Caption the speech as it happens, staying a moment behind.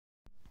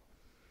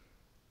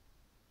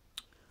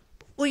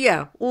Well,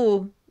 yeah.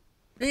 Oh,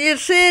 you're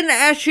saying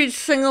I should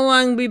sing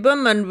along with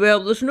women.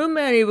 Well, there's no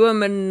many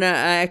women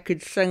that I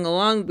could sing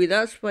along with.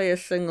 That's why I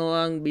sing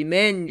along with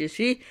men, you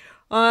see.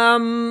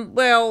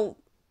 Well,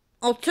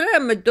 I'll try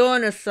a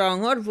Madonna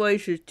song. Her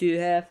voice is too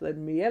high for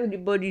me.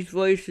 Everybody's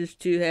voice is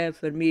too high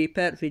for me,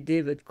 apart from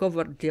David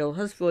Coverdale.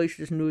 His voice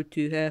is no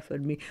too high for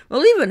me.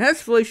 Well, even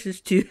his voice is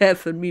too high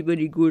for me when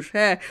he goes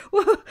high.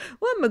 What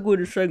am I going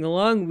to sing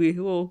along with?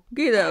 Well,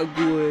 give that a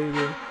go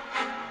anyway.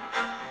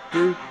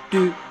 Do,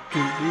 do,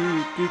 do, do,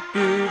 do, do,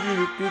 do,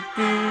 do, do, do,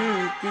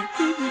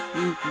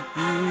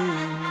 do.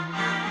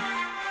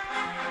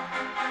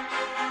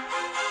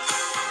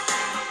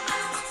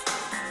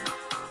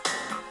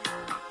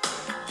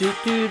 Do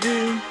do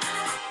do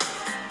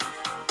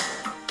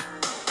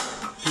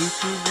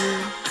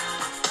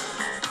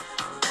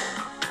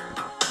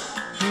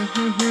do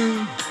do do.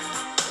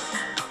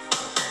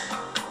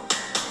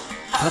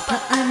 Papa,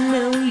 I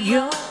know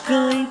you're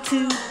going to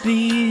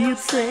be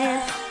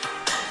upset,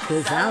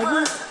 'cause I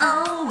was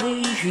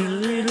always your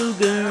little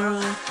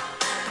girl.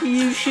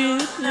 You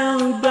should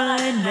know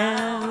by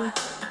now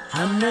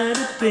I'm not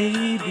a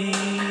baby.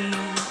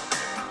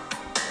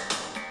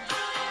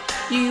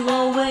 You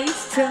always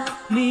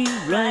taught me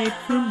right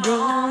from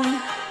wrong.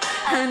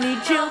 I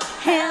need your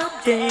help,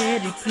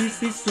 Daddy, please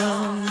be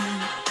strong.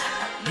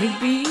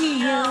 Maybe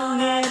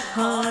young at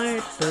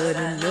heart, but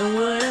I know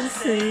what I'm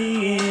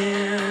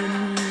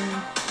saying.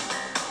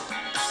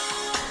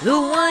 The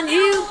one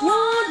you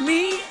warned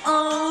me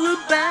all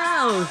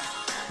about,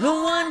 the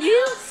one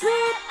you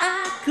said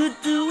I could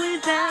do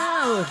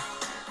without.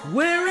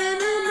 We're in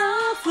an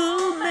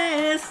awful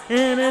mess,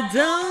 and I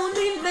don't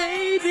mean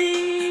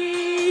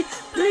maybe.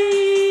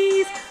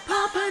 Please,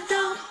 Papa,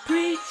 don't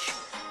preach.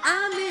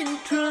 I'm in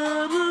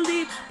trouble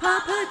deep.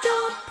 Papa,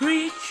 don't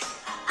preach.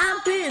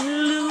 I've been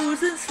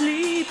losing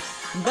sleep,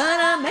 but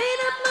I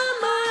made up my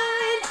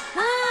mind.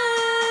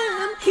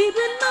 I'm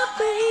keeping my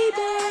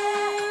baby.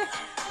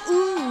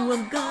 Ooh,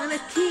 I'm gonna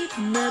keep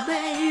my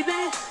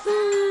baby.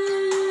 Ooh.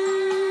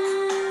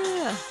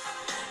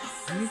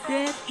 He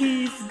said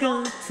he's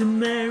going to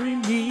marry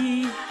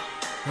me,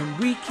 and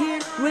we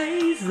can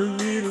raise a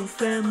little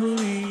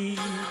family.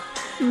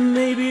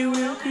 Maybe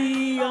we'll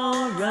be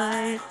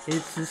alright.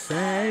 It's a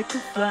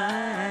sacrifice.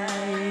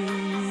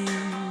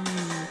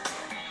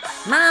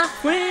 My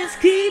friends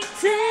keep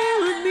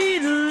telling me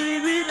to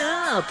live it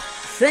up,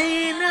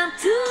 saying I'm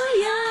too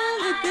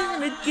young, I'm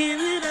gonna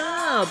give it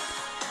up.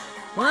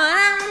 What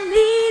I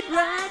need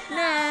right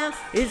now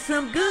is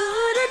some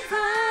good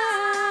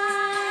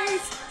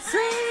advice.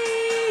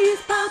 Says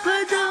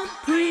Papa, don't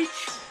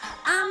preach.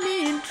 I'm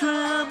in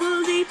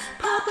trouble deep.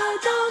 Papa,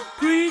 don't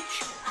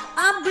preach.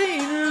 I've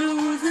been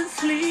losing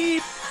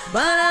sleep,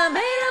 but I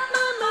made up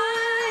my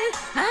mind.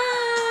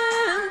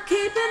 I'm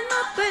keeping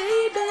my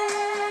baby.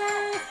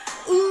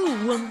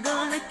 Ooh, I'm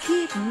gonna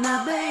keep my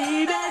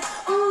baby.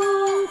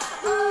 Ooh,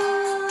 ooh.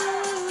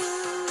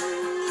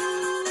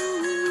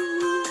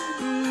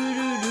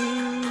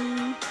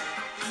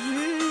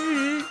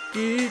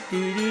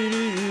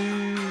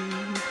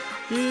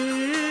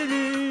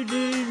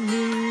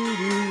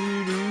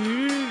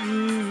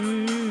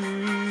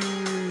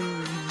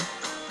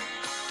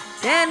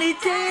 Daddy,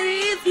 Daddy,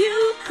 if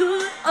you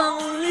could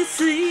only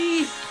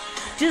see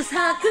just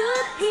how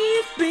good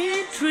he's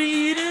been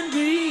treating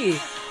me.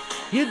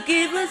 You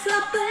give us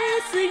a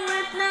blessing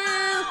right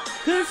now,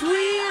 'cause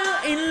we are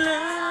in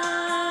love.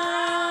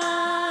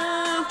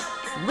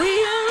 We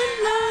are in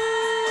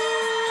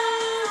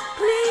love.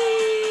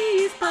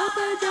 Please,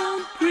 Papa,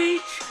 don't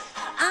preach.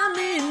 I'm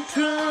in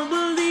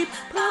trouble deep.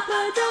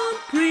 Papa, don't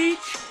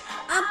preach.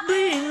 I've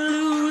been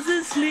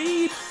losing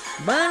sleep,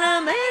 but I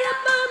made up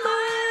my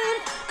mind.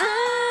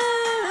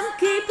 I'm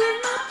keeping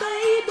my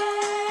baby.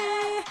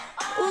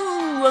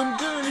 Ooh, I'm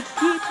good.